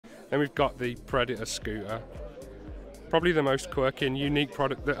Then we've got the Predator scooter. Probably the most quirky and unique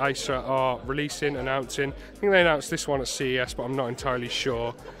product that Acer are releasing, announcing. I think they announced this one at CES, but I'm not entirely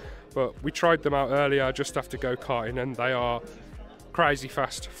sure. But we tried them out earlier just after go-karting, and they are crazy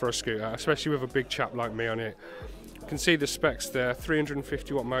fast for a scooter, especially with a big chap like me on it. You can see the specs there,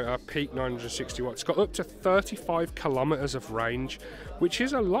 350 watt motor, peak 960 watts. It's got up to 35 kilometers of range, which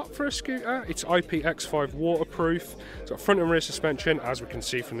is a lot for a scooter. It's IPX5 waterproof. It's got front and rear suspension, as we can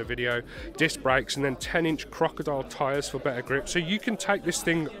see from the video, disc brakes, and then 10-inch crocodile tires for better grip. So you can take this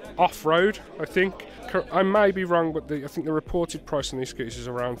thing off-road, I think. I may be wrong, but I think the reported price on these scooters is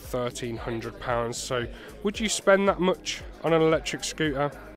around £1,300. So would you spend that much on an electric scooter?